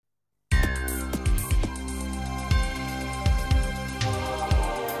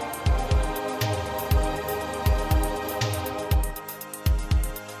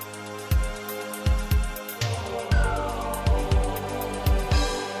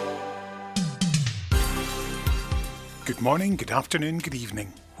Good morning, good afternoon, good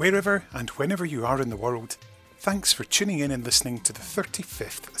evening, wherever and whenever you are in the world. Thanks for tuning in and listening to the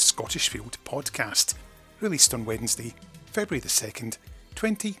 35th Scottish Field podcast, released on Wednesday, February the 2nd,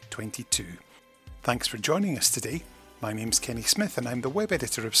 2022. Thanks for joining us today. My name's Kenny Smith and I'm the web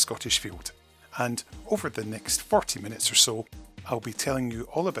editor of Scottish Field. And over the next 40 minutes or so, I'll be telling you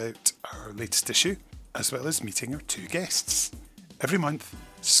all about our latest issue, as well as meeting our two guests. Every month,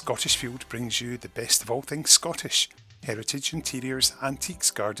 Scottish Field brings you the best of all things Scottish: heritage, interiors, antiques,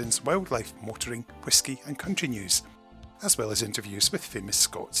 gardens, wildlife, motoring, whisky and country news, as well as interviews with famous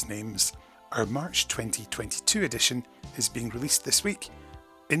Scots names. Our March 2022 edition is being released this week,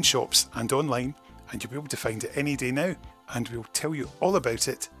 in shops and online, and you'll be able to find it any day now, and we'll tell you all about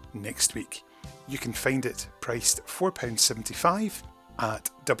it next week. You can find it priced £4.75 at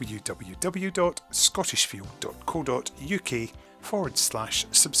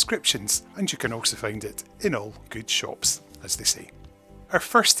www.scottishfield.co.uk/subscriptions, and you can also find it in all good shops, as they say. Our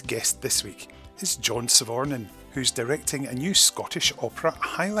first guest this week is John Savorgnan, who's directing a new Scottish Opera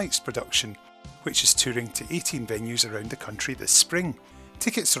Highlights production, which is touring to 18 venues around the country this spring.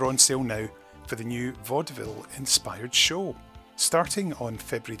 Tickets are on sale now for the new vaudeville-inspired show. Starting on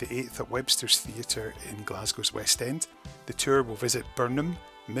February the 8th at Webster's Theatre in Glasgow's West End, the tour will visit Burnham,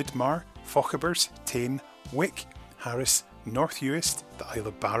 Midmar, Fauchibers, Tain, Wick, Harris, North Uist, the Isle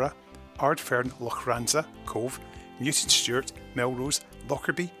of Barra, Ardfern, Lochranza, Cove, Newton Stewart, Melrose,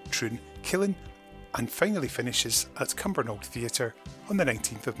 Lockerbie, Troon, Killen, and finally finishes at Cumbernauld Theatre on the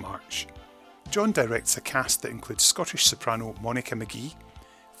 19th of March. John directs a cast that includes Scottish soprano Monica McGee,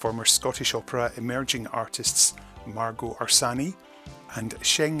 former Scottish Opera emerging artists Margot Orsani and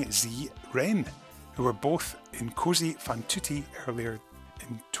Sheng Zi Ren, who were both in Così fan tutte earlier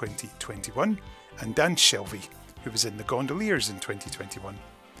in 2021, and Dan Shelby, who was in The Gondoliers in 2021.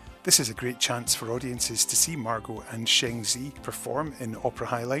 This is a great chance for audiences to see Margot and Sheng Zi perform in Opera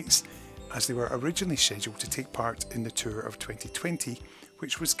Highlights, as they were originally scheduled to take part in the tour of 2020,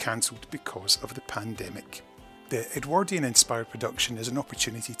 which was cancelled because of the pandemic. The Edwardian-inspired production is an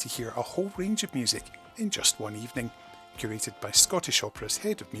opportunity to hear a whole range of music in just one evening, curated by Scottish Opera's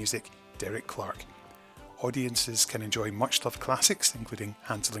head of music, Derek Clark. Audiences can enjoy much-loved classics, including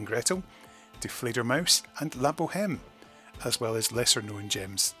Hansel and Gretel, Die Fledermaus and La Bohème, as well as lesser-known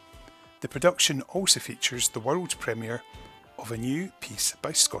gems. The production also features the world premiere of a new piece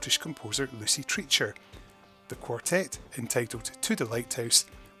by Scottish composer Lucy Treacher. The quartet, entitled To the Lighthouse,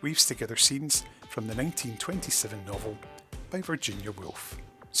 weaves together scenes from the 1927 novel by Virginia Woolf.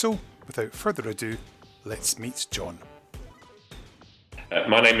 So, without further ado, let's meet John.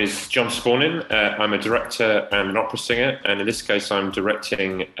 My name is John Savorgnan. I'm a director and an opera singer, and in this case I'm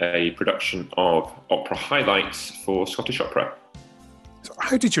directing a production of Opera Highlights for Scottish Opera. So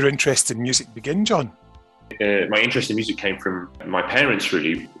how did your interest in music begin, John? My interest in music came from my parents,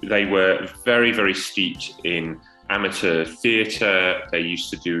 really. They were very, very steeped in amateur theatre. They used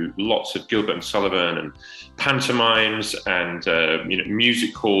to do lots of Gilbert and Sullivan and pantomimes and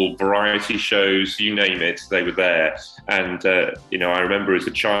music hall variety shows, you name it, they were there. And I remember as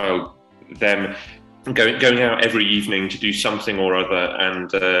a child them going out every evening to do something or other, and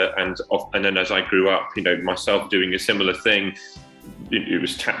then as I grew up, myself doing a similar thing. It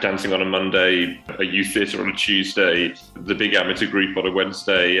was tap dancing on a Monday, a youth theatre on a Tuesday, the big amateur group on a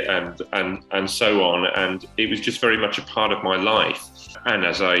Wednesday, and so on. And it was just very much a part of my life. And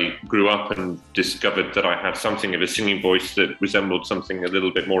as I grew up and discovered that I had something of a singing voice that resembled something a little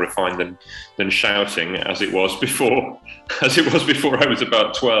bit more refined than shouting, as it was before I was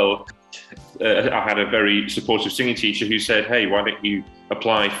about 12, I had a very supportive singing teacher who said, "Hey, why don't you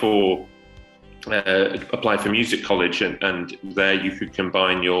apply for music college, and there you could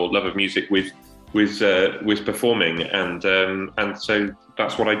combine your love of music with performing," and so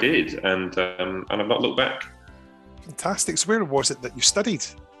that's what I did, and I've not looked back. Fantastic. So where was it that you studied?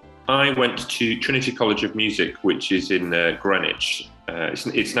 I went to Trinity College of Music, which is in Greenwich.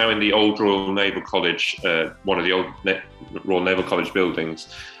 It's now in the old Royal Naval College, one of the old Royal Naval College buildings.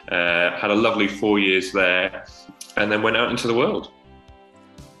 Had a lovely 4 years there, and then went out into the world.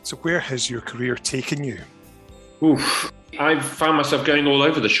 So where has your career taken you? I've found myself going all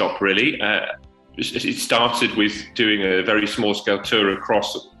over the shop, really. It started with doing a very small-scale tour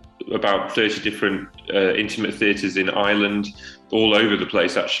across about 30 different intimate theatres in Ireland, all over the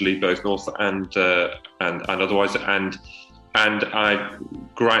place, actually, both north and otherwise. And I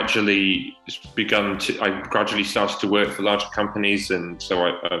gradually started to work for larger companies, and so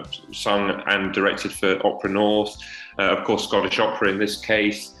I've sung and directed for Opera North, of course Scottish Opera in this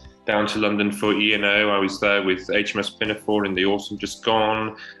case, down to London for E&O. I was there with HMS Pinafore in the autumn just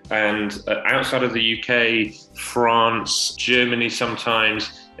gone. And outside of the UK, France, Germany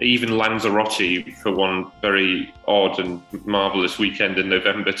sometimes, even Lanzarote for one very odd and marvellous weekend in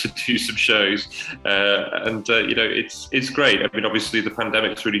November to do some shows. It's great. I mean, obviously the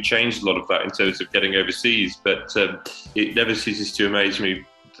pandemic's really changed a lot of that in terms of getting overseas, but it never ceases to amaze me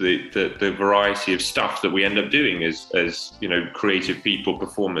the variety of stuff that we end up doing as creative people,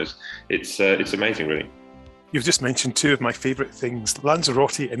 performers. It's amazing, really. You've just mentioned two of my favourite things,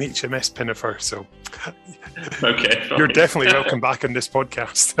 Lanzarote and HMS Pinafore. So okay, you're definitely welcome back on this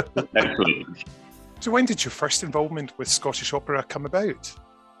podcast. Excellent. So when did your first involvement with Scottish Opera come about?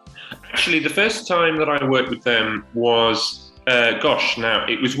 Actually, the first time that I worked with them was, it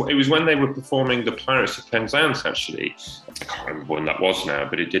was when they were performing the Pirates of Penzance. Actually, I can't remember when that was now,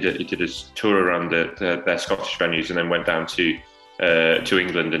 but it did a tour around their Scottish venues, and then went down to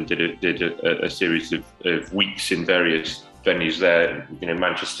England and did a series of weeks in various venues there,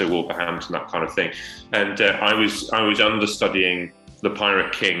 Manchester, Wolverhampton, that kind of thing. And I was understudying the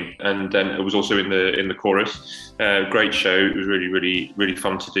Pirate King, and then it was also in the chorus. Great show. It was really, really, really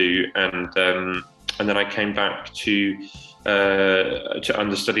fun to do. And then I came back to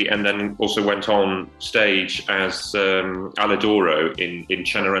understudy, and then also went on stage as Alidoro in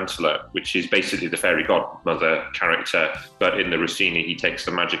Cenerentola, which is basically the fairy godmother character, but in the Rossini he takes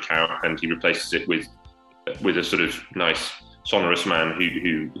the magic out and he replaces it with a sort of nice sonorous man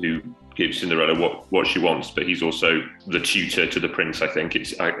who gives Cinderella what she wants, but he's also the tutor to the prince. I think it's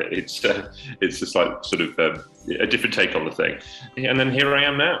just like sort of a different take on the thing. And then here I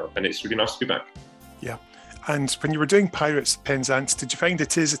am now, and it's really nice to be back. Yeah. And when you were doing Pirates of Penzance, did you find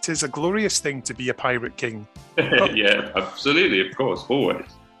it is a glorious thing to be a pirate king? Yeah, absolutely, of course, always.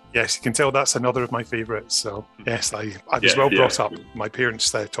 Yes, you can tell that's another of my favourites. So yes, I was well brought up. My parents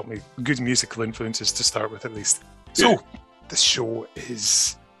taught me good musical influences to start with, at least. So this show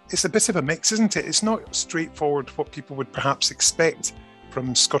it's a bit of a mix, isn't it? It's not straightforward what people would perhaps expect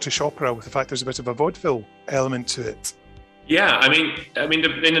from Scottish opera, with the fact there's a bit of a vaudeville element to it. Yeah, I mean,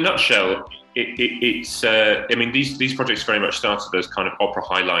 in a nutshell, these projects very much started as kind of opera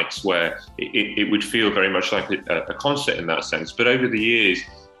highlights, where it would feel very much like a concert in that sense. But over the years,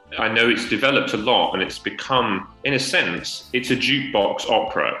 I know it's developed a lot, and it's become, in a sense, it's a jukebox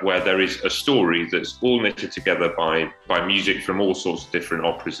opera where there is a story that's all knitted together by music from all sorts of different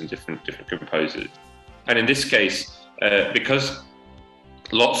operas and different composers. And in this case, because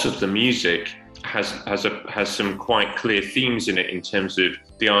lots of the music has some quite clear themes in it in terms of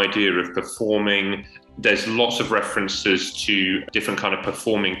the idea of performing. There's lots of references to different kind of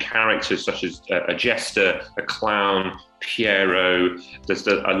performing characters, such as a jester, a clown, Piero. There's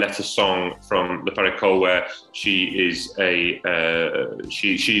a letter song from Le Paracole where she is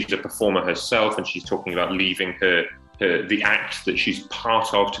she's a performer herself, and she's talking about leaving the act that she's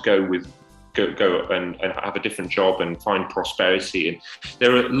part of to go and have a different job and find prosperity. And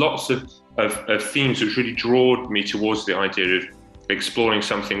there are lots of themes which really drew me towards the idea of exploring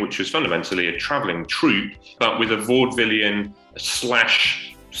something which was fundamentally a travelling troupe, but with a vaudevillian /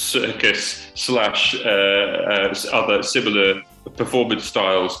 circus / other similar performance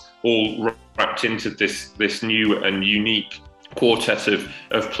styles, all wrapped into this new and unique quartet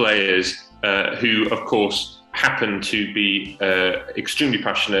of players who, of course, happen to be extremely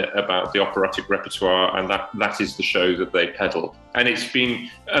passionate about the operatic repertoire, and that is the show that they peddle. And it's been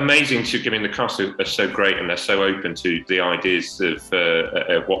amazing the cast are so great, and they're so open to the ideas of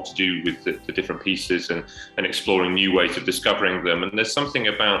what to do with the different pieces and exploring new ways of discovering them. And there's something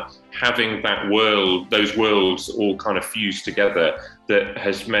about having those worlds all kind of fused together, that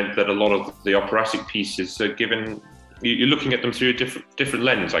has meant that a lot of the operatic pieces are given, you're looking at them through a different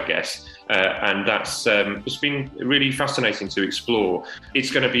lens, I guess. And that's it's been really fascinating to explore.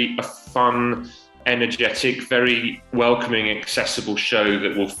 It's going to be a fun, energetic, very welcoming, accessible show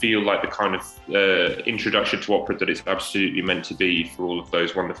that will feel like the kind of introduction to opera that it's absolutely meant to be for all of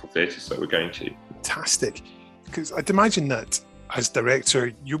those wonderful theatres that we're going to. Fantastic. Because I'd imagine that as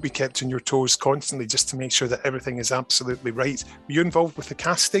director, you'll be kept on your toes constantly just to make sure that everything is absolutely right. Were you involved with the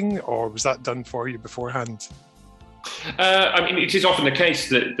casting, or was that done for you beforehand? It is often the case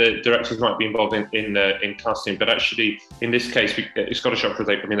that the directors might be involved in casting, but actually, in this case, Scottish Opera,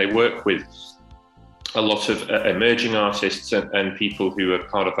 they work with a lot of emerging artists and people who are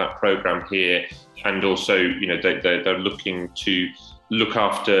part of that programme here, and also, they're looking to look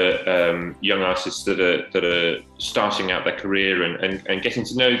after young artists that are starting out their career and getting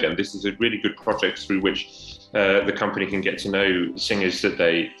to know them. This is a really good project through which the company can get to know singers that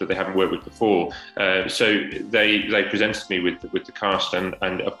they haven't worked with before. So they presented me with the cast,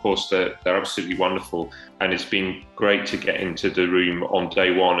 and of course they're absolutely wonderful. And it's been great to get into the room on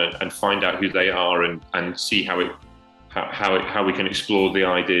day one and find out who they are and see how we can explore the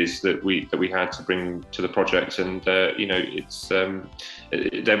ideas that we had to bring to the project. And it's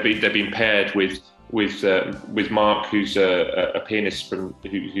they've been paired with Mark, who's a pianist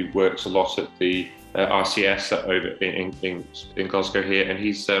who works a lot at the RCS over in Glasgow here, and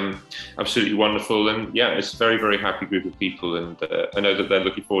he's absolutely wonderful. And yeah, it's a very, very happy group of people, and I know that they're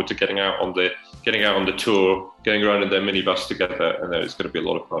looking forward to getting out on the tour, going around in their minibus together, and it's going to be a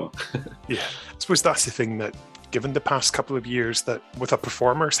lot of fun. Yeah, I suppose that's the thing, that given the past couple of years, that with a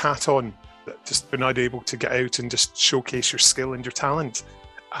performer's hat on, that just you're not able to get out and just showcase your skill and your talent.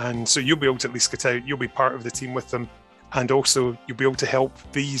 And so you'll be able to at least get out, you'll be part of the team with them, and also you'll be able to help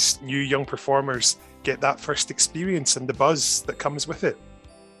these new young performers get that first experience and the buzz that comes with it.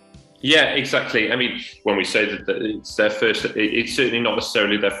 Yeah, exactly. I mean, when we say that it's their first, it's certainly not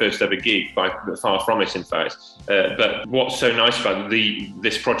necessarily their first ever gig, far from it, in fact. But what's so nice about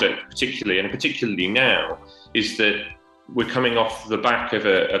this project particularly now, is that we're coming off the back of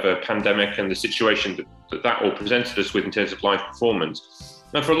a pandemic and the situation that all presented us with in terms of live performance.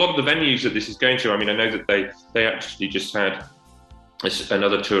 Now, for a lot of the venues that this is going to, I mean, I know that they actually just had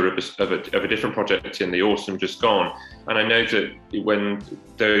another tour of a different project in the autumn just gone, and I know that when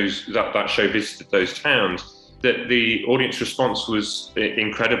that show visited those towns, that the audience response was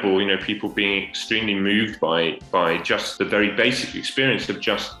incredible. People being extremely moved by just the very basic experience of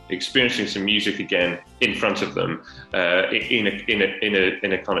just experiencing some music again in front of them, in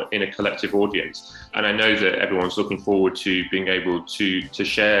a collective audience. And I know that everyone's looking forward to being able to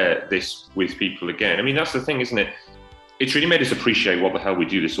share this with people again. I mean, that's the thing, isn't it? It's really made us appreciate what the hell we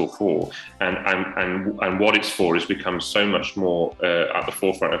do this all for, and what it's for has become so much more at the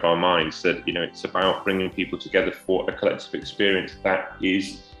forefront of our minds, that it's about bringing people together for a collective experience that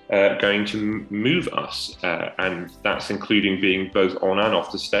is going to move us, and that's including being both on and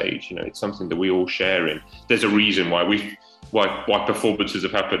off the stage. It's something that we all share in. There's a reason why performances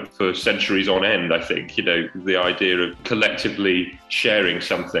have happened for centuries on end. I think the idea of collectively sharing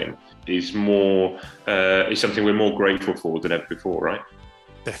something is something we're more grateful for than ever before, right?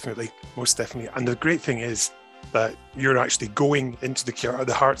 Definitely, most definitely. And the great thing is that you're actually going into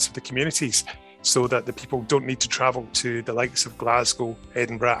the hearts of the communities, so that the people don't need to travel to the likes of Glasgow,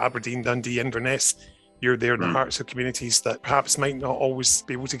 Edinburgh, Aberdeen, Dundee, Inverness. You're there in the hearts of communities that perhaps might not always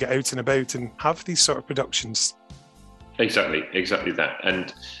be able to get out and about and have these sort of productions. Exactly that.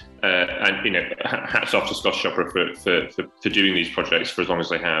 And hats off to Scottish Opera for doing these projects for as long as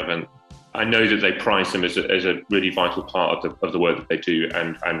they have. And I know that they prize them as a really vital part of the work that they do,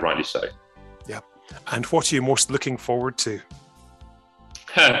 and rightly so. Yeah. And what are you most looking forward to?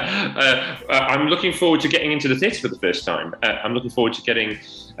 I'm looking forward to getting into the theatre for the first time. I'm looking forward to getting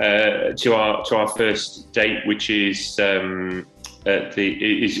to our first date, which is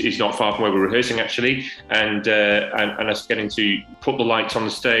is not far from where we're rehearsing, actually, and us getting to put the lights on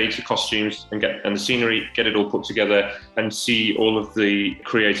the stage, the costumes, and the scenery, get it all put together, and see all of the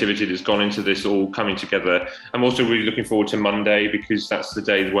creativity that's gone into this all coming together. I'm also really looking forward to Monday, because that's the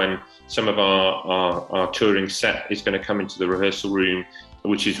day when some of our touring set is going to come into the rehearsal room,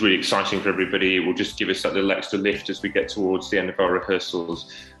 which is really exciting for everybody. It will just give us that little extra lift as we get towards the end of our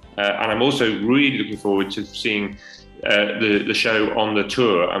rehearsals. And I'm also really looking forward to seeing the show on the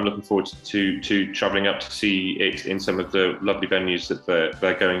tour. I'm looking forward to travelling up to see it in some of the lovely venues that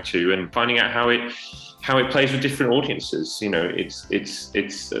they're going to, and finding out how it plays with different audiences.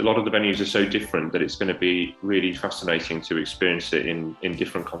 It's a lot of the venues are so different that it's going to be really fascinating to experience it in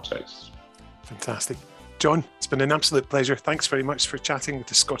different contexts. Fantastic. John, it's been an absolute pleasure. Thanks very much for chatting with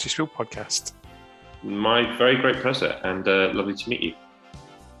the Scottish Reel podcast. My very great pleasure, and lovely to meet you.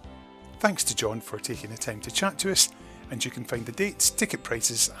 Thanks to John for taking the time to chat to us, and you can find the dates, ticket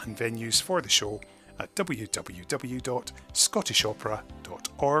prices and venues for the show at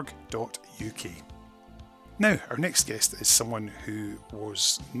www.scottishopera.org.uk. Now, our next guest is someone who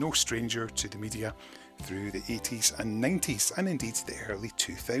was no stranger to the media through the 80s and 90s, and indeed the early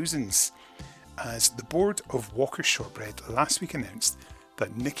 2000s, as the board of Walker Shortbread last week announced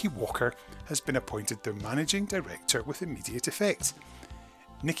that Nikki Walker has been appointed their managing director with immediate effect.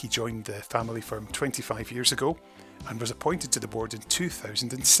 Nikki joined the family firm 25 years ago and was appointed to the board in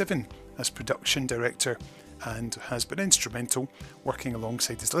 2007 as production director, and has been instrumental, working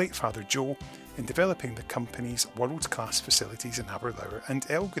alongside his late father Joe, in developing the company's world-class facilities in Aberlour and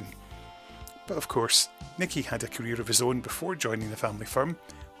Elgin. But of course, Nikki had a career of his own before joining the family firm,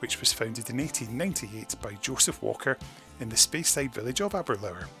 which was founded in 1898 by Joseph Walker in the Speyside village of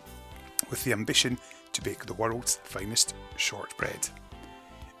Aberlour, with the ambition to bake the world's finest shortbread.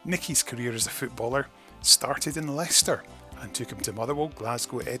 Nicky's career as a footballer started in Leicester and took him to Motherwell,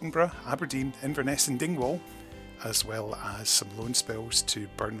 Glasgow, Edinburgh, Aberdeen, Inverness and Dingwall, as well as some loan spells to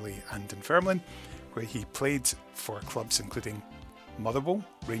Burnley and Dunfermline, where he played for clubs including Motherwell,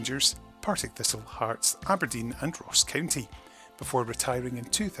 Rangers, Partick Thistle, Hearts, Aberdeen and Ross County, before retiring in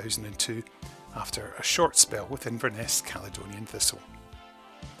 2002 after a short spell with Inverness Caledonian Thistle.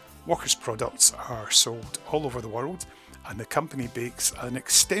 Walker's products are sold all over the world, and the company bakes an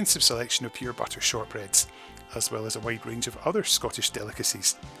extensive selection of pure butter shortbreads, as well as a wide range of other Scottish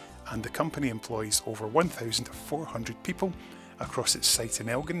delicacies, and the company employs over 1,400 people across its site in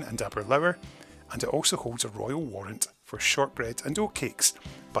Elgin and Aberlour, and it also holds a royal warrant for shortbread and oatcakes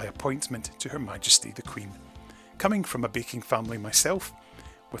by appointment to Her Majesty the Queen. Coming from a baking family myself,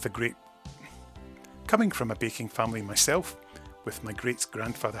 with my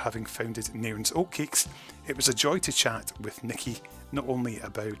great-grandfather having founded Nairn's Oatcakes, it was a joy to chat with Nicky, not only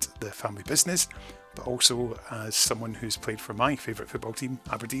about the family business, but also as someone who's played for my favourite football team,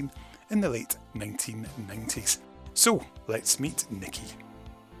 Aberdeen, in the late 1990s. So, let's meet Nicky.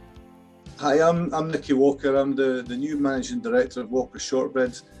 Hi, I'm Nicky Walker. I'm the new Managing Director of Walker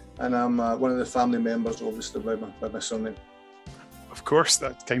Shortbread, and I'm one of the family members, obviously, by my surname. Of course,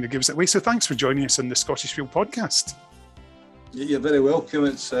 that kind of gives it away. So thanks for joining us on the Scottish Field podcast. You're very welcome.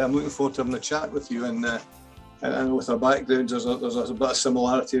 I'm looking forward to having a chat with you, and with our backgrounds, there's a bit of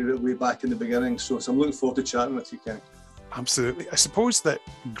similarity way back in the beginning. So I'm looking forward to chatting with you, Ken. Absolutely. I suppose that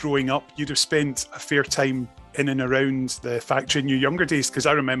growing up, you'd have spent a fair time in and around the factory in your younger days, because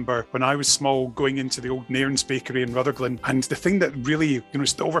I remember when I was small going into the old Nairn's bakery in Rutherglen, and the thing that really,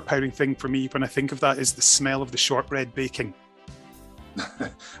 is the overpowering thing for me when I think of that is the smell of the shortbread baking.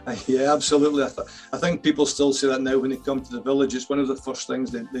 Yeah, absolutely. I think people still say that now when they come to the village. It's one of the first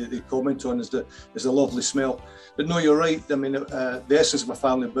things they comment on is the lovely smell. But no, you're right. I mean, the essence of a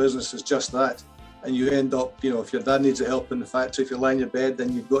family business is just that. And you end up, if your dad needs help in the factory, if you're lying in your bed,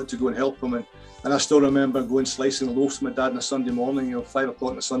 then you've got to go and help him. And I still remember going slicing loaves with my dad on a Sunday morning, 5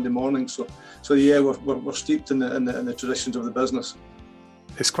 o'clock on a Sunday morning. So yeah, we're steeped in the traditions of the business.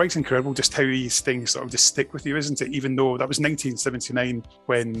 It's quite incredible just how these things sort of just stick with you, isn't it? Even though that was 1979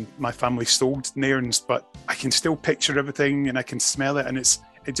 when my family sold Nairn's, but I can still picture everything and I can smell it, and it's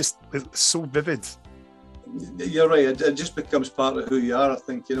so vivid. You're right. It just becomes part of who you are. I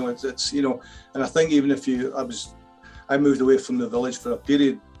think it's and I think even if I moved away from the village for a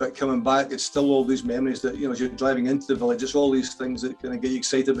period, but coming back, it's still all these memories that as you're driving into the village, it's all these things that kind of get you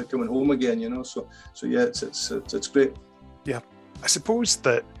excited about coming home again. So yeah, it's great. Yeah. I suppose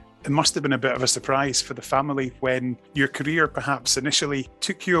that it must have been a bit of a surprise for the family when your career perhaps initially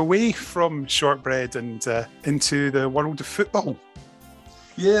took you away from shortbread and into the world of football.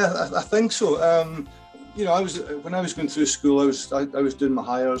 Yeah, I think so. When I was going through school, I was doing my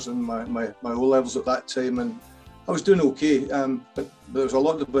hires and my O levels at that time, and I was doing okay. But there was a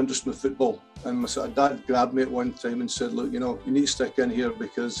lot of interest in football, and my sort of dad grabbed me at one time and said, "Look, you need to stick in here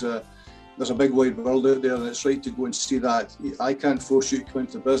because there's a big wide world out there, and it's right to go and see that. I can't force you to come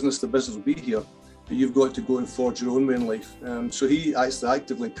into the business will be here, but you've got to go and forge your own way in life." So he actually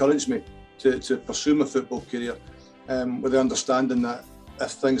actively encouraged me to pursue my football career, with the understanding that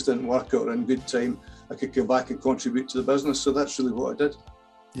if things didn't work out or in good time, I could come back and contribute to the business. So that's really what I did.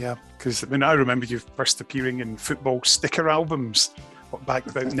 Yeah, because I remember you first appearing in football sticker albums back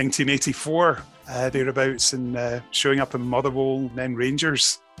about 1984, thereabouts, and showing up in Motherwell and then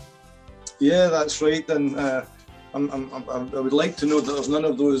Rangers. Yeah, that's right. And I would like to know that there's none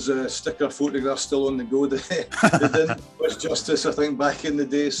of those sticker photographs still on the go. They didn't do us justice, I think, back in the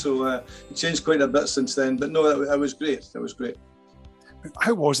day. So it changed quite a bit since then. But no, it was great. It was great.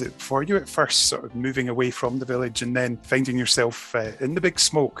 How was it for you at first, sort of moving away from the village and then finding yourself in the big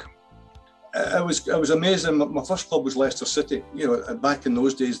smoke? It was amazing. My first club was Leicester City. Back in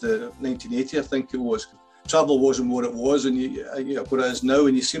those days, the 1980, I think it was. Travel wasn't what it was, and what it is now.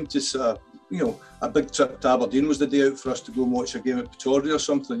 And you seem to a big trip to Aberdeen was the day out for us to go and watch a game at Pittodrie or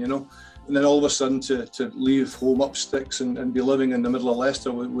something, And then all of a sudden to leave home up sticks and be living in the middle of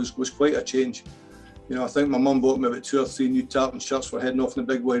Leicester was quite a change. I think my mum bought me about 2 or 3 new tartan shirts for heading off in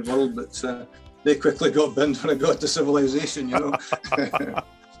the big wide world, but they quickly got binned when I got to civilization,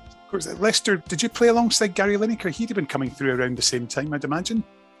 Of course, at Leicester, did you play alongside Gary Lineker? He'd have been coming through around the same time, I'd imagine.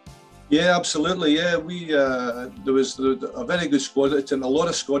 Yeah, absolutely. Yeah, there was a very good squad at the time. A lot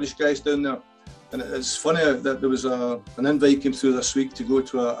of Scottish guys down there, and it's funny that there was an invite came through this week to go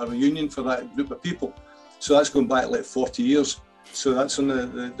to a reunion for that group of people. So that's going back like 40 years. So that's on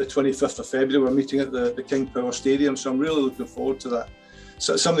the 25th of February. We're meeting at the King Power Stadium. So I'm really looking forward to that.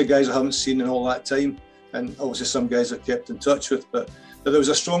 So some of the guys I haven't seen in all that time, and obviously some guys I've kept in touch with, but there was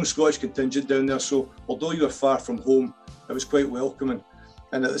a strong Scottish contingent down there. So although you were far from home, it was quite welcoming.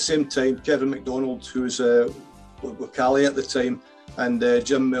 And at the same time, Kevin McDonald, who was with Cali at the time, and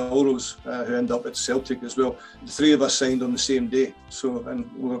Jim Melrose, who ended up at Celtic as well. The three of us signed on the same day. So,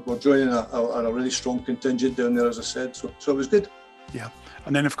 and we're joining a really strong contingent down there, as I said. So it was good. Yeah.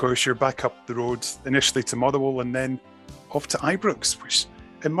 And then, of course, you're back up the road, initially to Motherwell and then off to Ibrox, which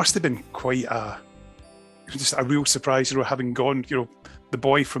it must have been quite just a real surprise, having gone, the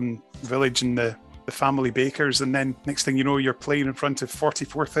boy from village and the family bakers, and then next thing you know, you're playing in front of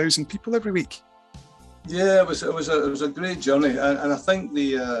 44,000 people every week. Yeah, it was a great journey, and I think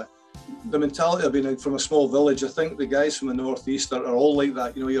the mentality of being from a small village, I think the guys from the northeast are all like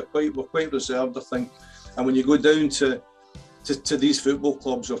that. We're quite reserved, I think, and when you go down to these football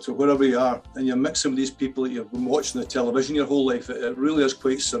clubs or to wherever you are, and you're mixing with these people that you've been watching the television your whole life, it really is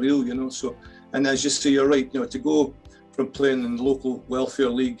quite surreal, So, and as you say, you're right, to go from playing in the local welfare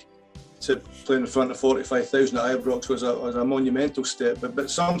league to playing in front of 45,000 at Ibrox was a monumental step, but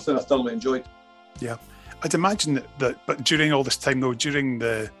something I thoroughly enjoyed. Yeah, I'd imagine that. But during all this time, though, when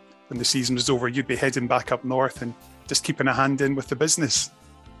the season was over, you'd be heading back up north and just keeping a hand in with the business.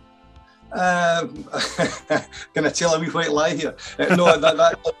 Can I tell a wee white lie here? No,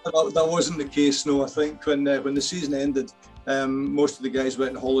 that wasn't the case. No, I think when the season ended, most of the guys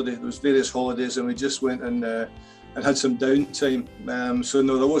went on holiday. There was various holidays, and we just went and had some downtime. So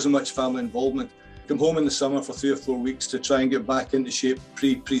no, there wasn't much family involvement. Come home in the summer for 3 or 4 weeks to try and get back into shape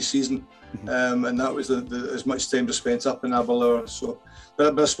pre-season. And that was as much time to spend up in Aberlour. So,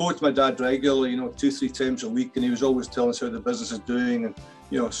 but I spoke to my dad regularly, 2-3 times a week, and he was always telling us how the business is doing. And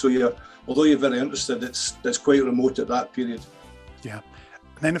so although you're very interested, it's quite remote at that period. Yeah,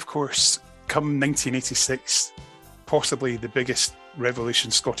 and then of course, come 1986, possibly the biggest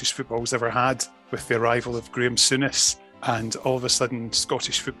revolution Scottish football's ever had, with the arrival of Graham Souness, and all of a sudden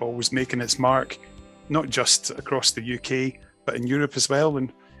Scottish football was making its mark, not just across the UK, but in Europe as well.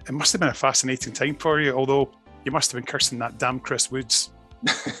 And it must have been a fascinating time for you, although you must have been cursing that damn Chris Woods.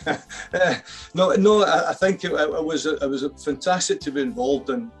 No, I think it was fantastic to be involved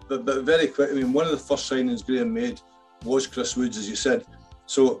in, but very quick. I mean, one of the first signings Graham made was Chris Woods, as you said.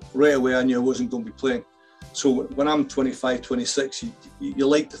 So right away I knew I wasn't going to be playing. So when I'm 25, 26, you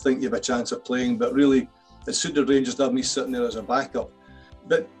like to think you have a chance of playing, but really it suited Rangers to have me sitting there as a backup.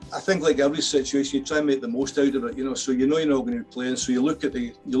 But I think, like every situation, you try and make the most out of it, So you're not going to be playing. So you look at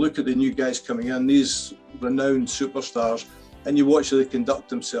the new guys coming in, these renowned superstars, and you watch how they conduct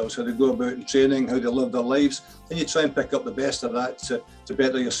themselves, how they go about in training, how they live their lives, and you try and pick up the best of that to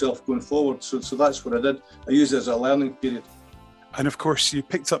better yourself going forward. So that's what I did. I used it as a learning period. And of course, you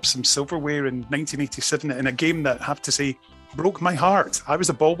picked up some silverware in 1987 in a game that, I have to say, broke my heart. I was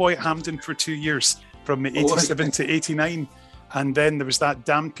a ball boy at Hampden for 2 years, from 87 to 89. And then there was that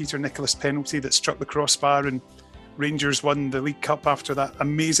damn Peter Nicholas penalty that struck the crossbar, and Rangers won the League Cup after that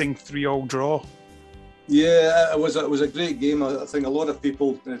amazing 3-3 draw. Yeah, it was a great game. I think a lot of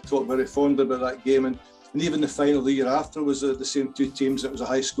people talk very fondly about that game, and even the final the year after was the same two teams. It was a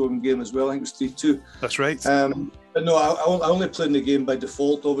high-scoring game as well. I think it was 3-2. That's right. But no, I only played in the game by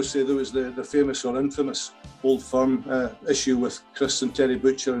default. Obviously, there was the famous or infamous Old Firm issue with Chris and Terry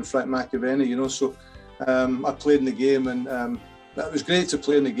Butcher and Frank McAvenny, So I played in the game, and it was great to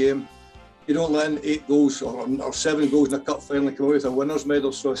play in the game. You don't let in 8 goals or 7 goals in a cup final and come away with a winner's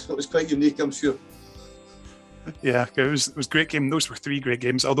medal, so it was quite unique, I'm sure. Yeah, it was a great game. Those were 3 great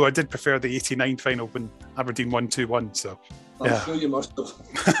games, although I did prefer the 89 final when Aberdeen won 2-1. So I'm sure you must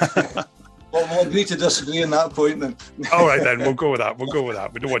have. Well, we'll agree to disagree on that point then. All right then, we'll go with that. We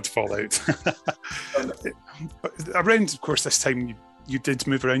don't want to fall out. But around, of course, this time you did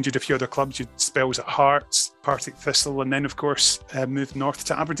move around. You had a few other clubs. You had spells at Hearts, Partick Thistle, and then, of course, moved north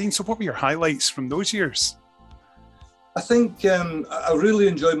to Aberdeen. So what were your highlights from those years? I think I really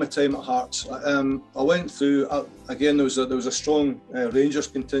enjoyed my time at Hearts. I went through, again, there was a strong Rangers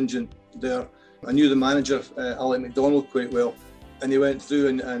contingent there. I knew the manager, Alec McDonald, quite well. And he went through,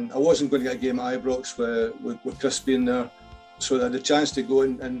 and I wasn't going to get a game at Ibrox with Chris being there. So I had a chance to go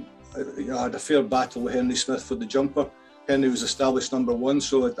and I had a fair battle with Henry Smith for the jumper. Henry was established number 1,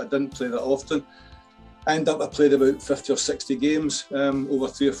 so I didn't play that often. I played about 50 or 60 games over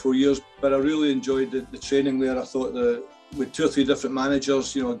 3 or 4 years, but I really enjoyed the training there. I thought with 2 or 3 different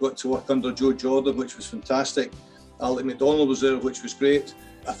managers, I got to work under Joe Jordan, which was fantastic. Alec McDonald was there, which was great.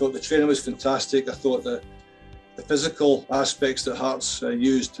 I thought the training was fantastic. I thought The physical aspects that Hearts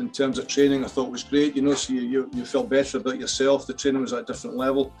used in terms of training, I thought was great. So you felt better about yourself. The training was at a different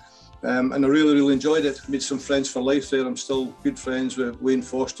level. And I really, really enjoyed it. Made some friends for life there. I'm still good friends with Wayne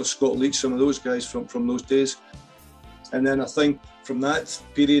Foster, Scott Leach, some of those guys from those days. And then I think from that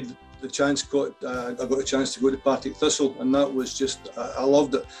period, I got a chance to go to Partick Thistle, and that was just, I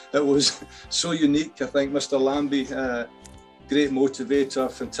loved it. It was so unique. I think Mr. Lambie, great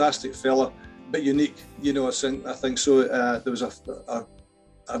motivator, fantastic fella, but unique. I think so. There was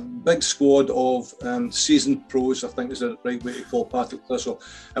a big squad of seasoned pros, I think is the right way to call Partick Thistle.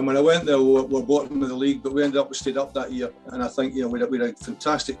 And when I went there, we were bottom of the league, but we stayed up that year. And I think, we had a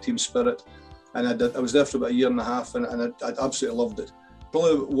fantastic team spirit. And I was there for about a year and a half, and I absolutely loved it.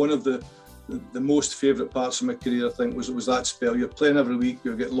 Probably one of the most favourite parts of my career, I think, was that spell. You're playing every week,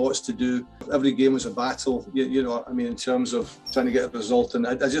 you get lots to do. Every game was a battle, in terms of trying to get a result. And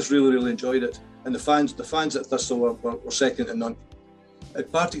I just really, really enjoyed it. And the fans at Thistle were second to none.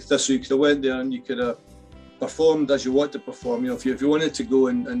 At Partick Thistle, you could have went there and you could have performed as you want to perform. If you wanted to go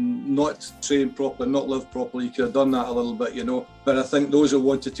and not train properly, not live properly, you could have done that a little bit, But I think those that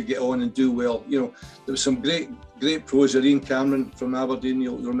wanted to get on and do well, there was some great pros. Ian Cameron from Aberdeen,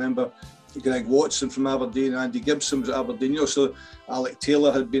 you'll remember. Greg Watson from Aberdeen, Andy Gibson was at Aberdeen. So Alec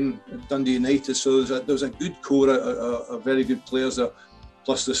Taylor had been at Dundee United. So there was a good core of very good players there,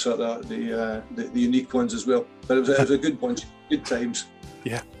 plus the unique ones as well. But it was a good bunch, good times.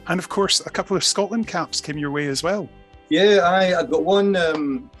 Yeah, and of course, a couple of Scotland caps came your way as well. Yeah, I got one.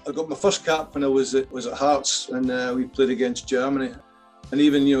 I got my first cap when I was at Hearts, and we played against Germany. And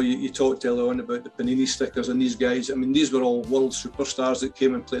even you talked earlier on about the Panini stickers and these guys. I mean, these were all world superstars that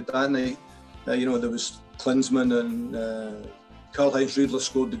came and played that night. There was Klinsmann and Karl-Heinz Riedler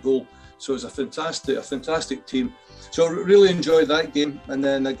scored the goal. So it was a fantastic team. So I really enjoyed that game. And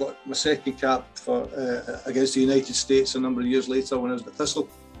then I got my second cap for against the United States a number of years later when I was at Thistle.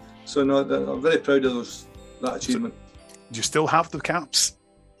 So no, I'm very proud of that achievement. Do you still have the caps?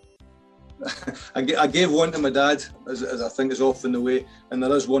 I gave one to my dad, as I think is often the way, and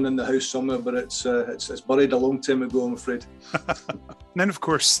there is one in the house somewhere, but it's buried a long time ago, I'm afraid. And then, of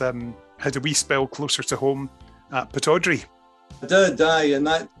course, had a wee spell closer to home at Pittodrie. I did, and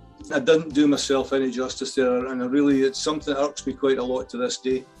that I didn't do myself any justice there, and it's something that irks me quite a lot to this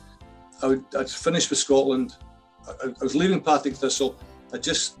day. I'd finished with Scotland. I was leaving Partick Thistle. I'd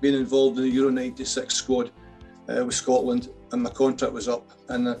just been involved in the Euro 96 squad with Scotland, and my contract was up,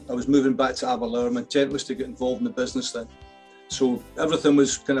 and I was moving back to Aberlour. My intent was to get involved in the business then. So everything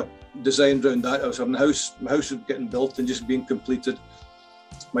was kind of designed around that. I was having my house was getting built and just being completed.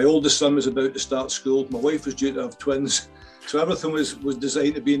 My oldest son was about to start school. My wife was due to have twins. So everything was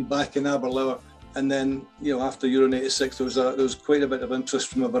designed to be back in Aberlour. And then, after Euro 96, there was quite a bit of interest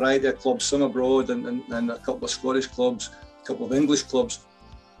from a variety of clubs, some abroad and a couple of Scottish clubs, a couple of English clubs.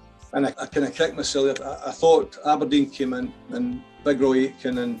 And I kind of kicked myself. I thought Aberdeen came in, and Big Roy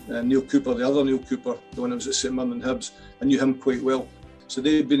Aitken and Neil Cooper, the other Neil Cooper, the one who was at St Mirren and Hibs, I knew him quite well. So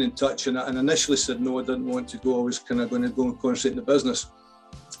they'd been in touch, and initially said no, I didn't want to go. I was kind of going to go and concentrate in the business.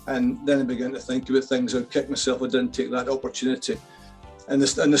 And then I began to think about things. I'd kick myself I didn't take that opportunity. And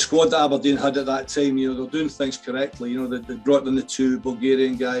the squad that Aberdeen had at that time, they were doing things correctly. They brought in the two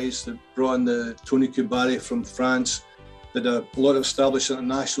Bulgarian guys. They brought in the Tony Kubari from France. They had a lot of established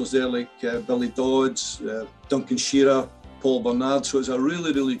internationals there, like Billy Dodds, Duncan Shearer, Paul Bernard. So it was a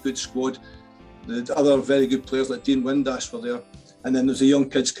really, really good squad. The other very good players like Dean Windass were there. And then there's the young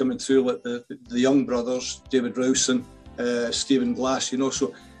kids coming through, like the young brothers, David Rowson, Stephen Glass,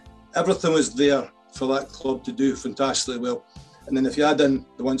 So everything was there for that club to do fantastically well. And then if you add in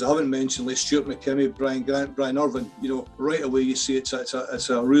the ones I haven't mentioned, like Stuart McKimmie, Brian Grant, Brian Irvine, right away you see it's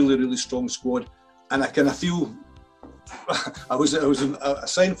a really, really strong squad. And I kind of feel I was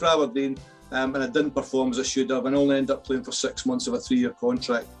signed for Aberdeen and I didn't perform as I should have, and only ended up playing for 6 months of a 3-year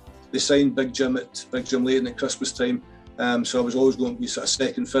contract. They signed Big Jim Leighton at Christmas time, so I was always going to be sort of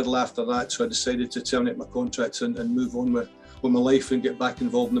second fiddle after that. So I decided to terminate my contract and move on with my life and get back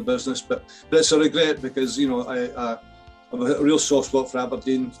involved in the business. But it's a regret because I have a real soft spot for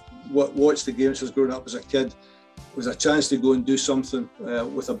Aberdeen. Watched the games as growing up as a kid. It was a chance to go and do something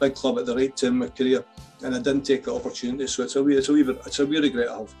with a big club at the right time in my career, and I didn't take the opportunity. So it's a wee regret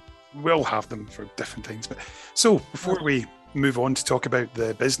I have. We'll have them for different things. But so before we move on to talk about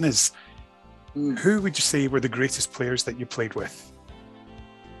the business, who would you say were the greatest players that you played with?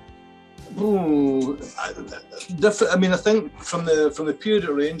 Different. I mean, I think from the period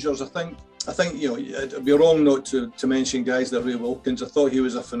at Rangers, I think it'd be wrong not to mention guys like Ray Wilkins. I thought he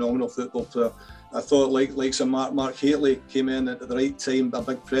was a phenomenal football player. I thought like some Mark Hateley came in at the right time, a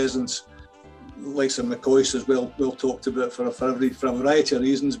big presence. likes of McCoist as well talked about for a variety of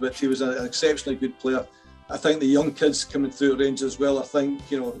reasons, but he was an exceptionally good player. I think the young kids coming through at Rangers as well, I think,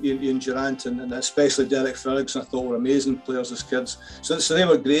 Ian Durrant and especially Derek Ferguson, I thought were amazing players as kids. So they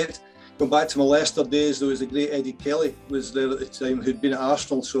were great. Going back to my Leicester days, there was the great Eddie Kelly was there at the time, who'd been at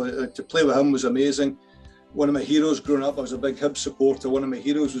Arsenal, so to play with him was amazing. One of my heroes growing up, I was a big Hibs supporter, one of my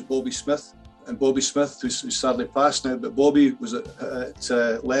heroes was Bobby Smith. And Bobby Smith, who's sadly passed now, but Bobby was at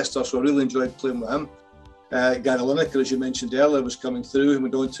Leicester, so I really enjoyed playing with him. Gary Lineker, as you mentioned earlier, was coming through and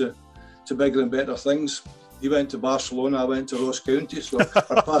went on to bigger and better things. He went to Barcelona, I went to Ross County, so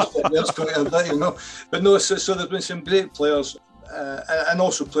our past there's quite a bit, But no, so there's been some great players, and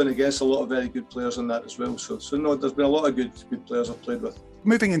also playing against a lot of very good players in that as well. So no, there's been a lot of good players I've played with.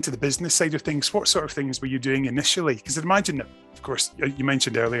 Moving into the business side of things, what sort of things were you doing initially? Because I'd imagine that, of course, you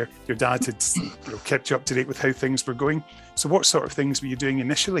mentioned earlier, your dad had kept you up to date with how things were going. So what sort of things were you doing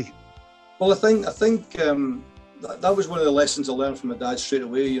initially? Well, I think that was one of the lessons I learned from my dad straight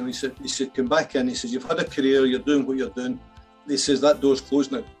away. He said, come back in. He says, you've had a career, you're doing what you're doing. He says, that door's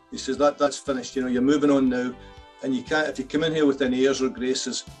closed now. He says, that's finished. You're moving on now. And you can't, if you come in here with any airs or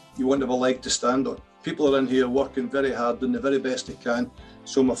graces, you won't have a leg to stand on. People are in here working very hard, doing the very best they can.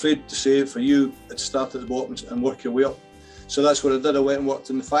 So I'm afraid to say for you, it's start at the bottom and work your way up. So that's what I did. I went and worked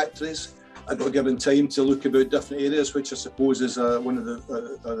in the factories. I got given time to look about different areas, which I suppose is one of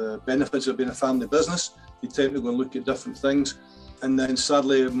the benefits of being a family business. You time to go and look at different things. And then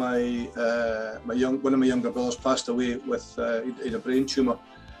sadly, one of my younger brothers passed away with he had a brain tumour,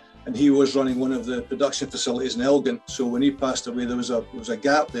 and he was running one of the production facilities in Elgin. So when he passed away, there was a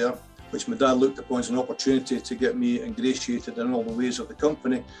gap there, which my dad looked upon as an opportunity to get me ingratiated in all the ways of the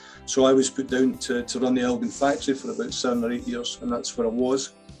company. So I was put down to run the Elgin factory for about 7 or 8 years, and that's where I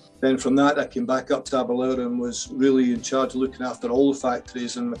was. Then from that, I came back up to Aberlour and was really in charge of looking after all the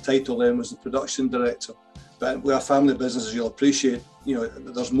factories, and my title then was the production director. But with a family business, as you'll appreciate,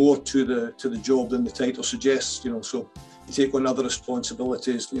 there's more to the job than the title suggests, so you take on other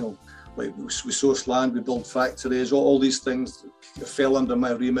responsibilities, like we source land, we build factories, all these things fell under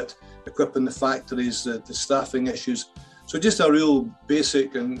my remit, equipping the factories, the staffing issues. So just a real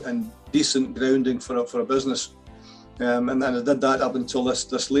basic and decent grounding for a business. And then I did that up until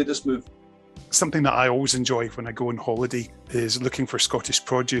this latest move. Something that I always enjoy when I go on holiday is looking for Scottish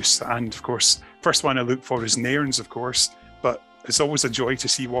produce. And of course, first one I look for is Nairns, of course. But it's always a joy to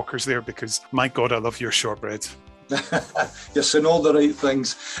see Walkers there because, my God, I love your shortbread. You're saying all the right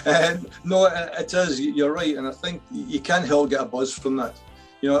things. No, it is. You're right. And I think you can't help get a buzz from that.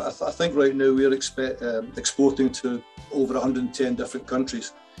 I think right now we're exporting to over 110 different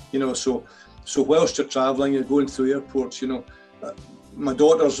countries. So whilst you're travelling, you're going through airports, my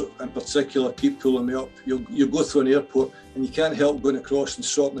daughters in particular keep pulling me up. You go through an airport and you can't help going across and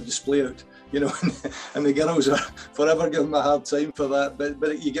sorting the display out, and the girls are forever giving me a hard time for that.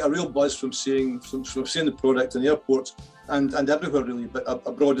 But you get a real buzz from seeing the product in the airports and everywhere really, but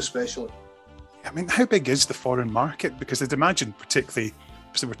abroad especially. I mean, how big is the foreign market? Because I'd imagine, particularly,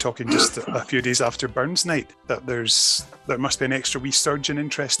 so we're talking just a few days after Burns Night, that there must be an extra wee surge in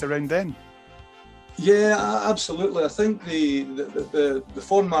interest around then. Yeah, absolutely. I think the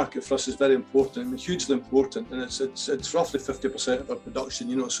foreign market for us is very important, hugely important, and it's roughly 50% of our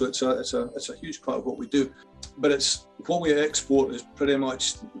production. So it's a huge part of what we do. But it's what we export is pretty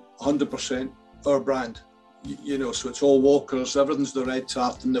much 100% our brand. So it's all Walkers. Everything's the red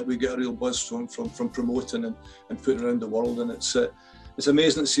tartan that we get a real buzz from promoting and putting around the world, and it's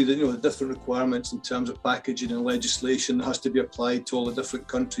amazing to see that the different requirements in terms of packaging and legislation that has to be applied to all the different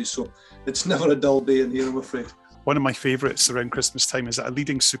countries. So it's never a dull day in here, I'm afraid. One of my favourites around Christmas time is that a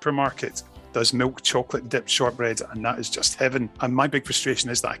leading supermarket does milk chocolate dipped shortbread, and that is just heaven. And my big frustration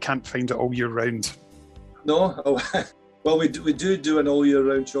is that I can't find it all year round. No, well, we do an all year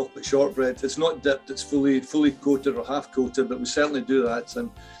round chocolate shortbread. It's not dipped; it's fully coated or half coated, but we certainly do that.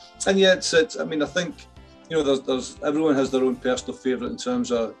 And yet, I think. There's everyone has their own personal favourite in terms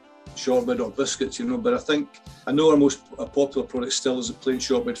of shortbread or biscuits, but I know our most popular product still is a plain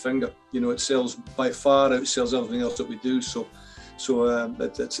shortbread finger. It sells by far outsells everything else that we do. So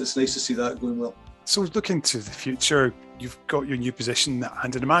it's nice to see that going well. So looking to the future, you've got your new position,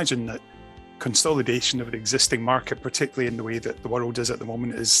 and I'd imagine that consolidation of an existing market, particularly in the way that the world is at the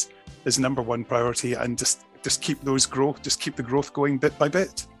moment, is number one priority, and just keep the growth going bit by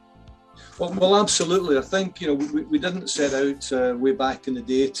bit. Well, absolutely. I think we didn't set out way back in the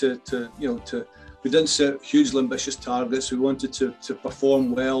day we didn't set hugely ambitious targets. We wanted to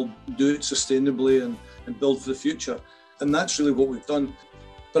perform well, do it sustainably, and build for the future. And that's really what we've done.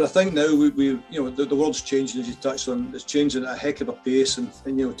 But I think now the world's changing, as you touched on. It's changing at a heck of a pace, and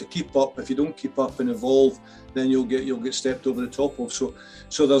to keep up. If you don't keep up and evolve, then you'll get stepped over the top of. So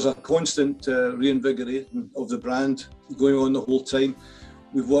there's a constant reinvigorating of the brand going on the whole time.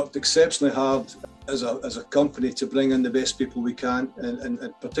 We've worked exceptionally hard as a company to bring in the best people we can,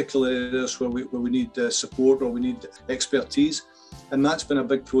 in particular areas where we need support or we need expertise, and that's been a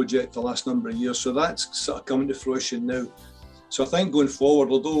big project the last number of years. So that's sort of coming to fruition now. So I think going forward,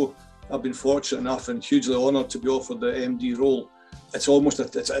 although I've been fortunate enough and hugely honoured to be offered the MD role, it's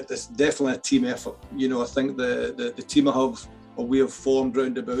definitely a team effort. I think the team we have formed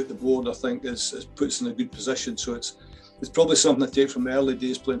round about the board, I think is puts in a good position. So it's probably something I take from the early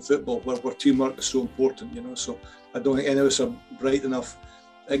days playing football, where teamwork is so important. So I don't think any of us are bright enough,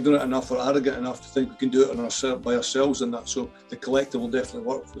 ignorant enough, or arrogant enough to think we can do it by ourselves and that. So the collective will definitely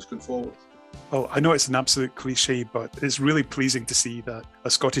work for us going forward. Well, I know it's an absolute cliche, but it's really pleasing to see that a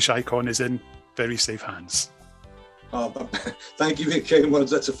Scottish icon is in very safe hands. Oh, thank you for your kind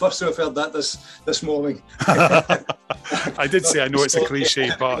words. That's the first time I've heard that this morning. I did say I know it's a cliche,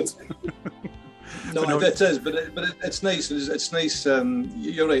 but no, it is. But it's nice. It's nice.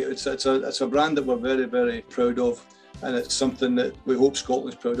 You're right. It's a brand that we're very, very proud of, and it's something that we hope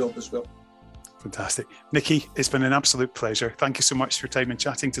Scotland's proud of as well. Fantastic. Nicky, it's been an absolute pleasure. Thank you so much for your time and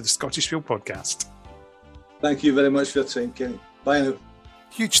chatting to the Scottish Field podcast. Thank you very much for your time, Kenny. Bye now.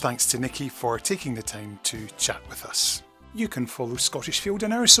 Huge thanks to Nicky for taking the time to chat with us. You can follow Scottish Field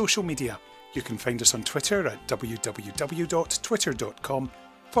on our social media. You can find us on Twitter at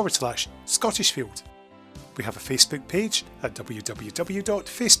www.twitter.com/Scottish Field. We have a Facebook page at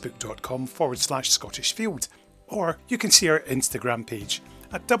www.facebook.com/Scottish Field. Or you can see our Instagram page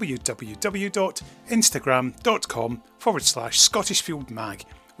at www.instagram.com/Scottish Field Mag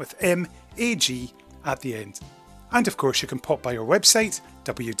with MAG at the end. And of course you can pop by our website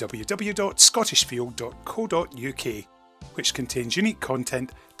www.scottishfield.co.uk, which contains unique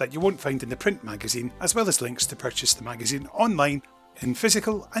content that you won't find in the print magazine, as well as links to purchase the magazine online in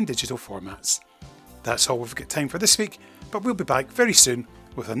physical and digital formats. That's all we've got time for this week, but we'll be back very soon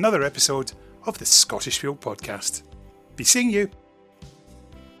with another episode of the Scottish Field podcast. Be seeing you!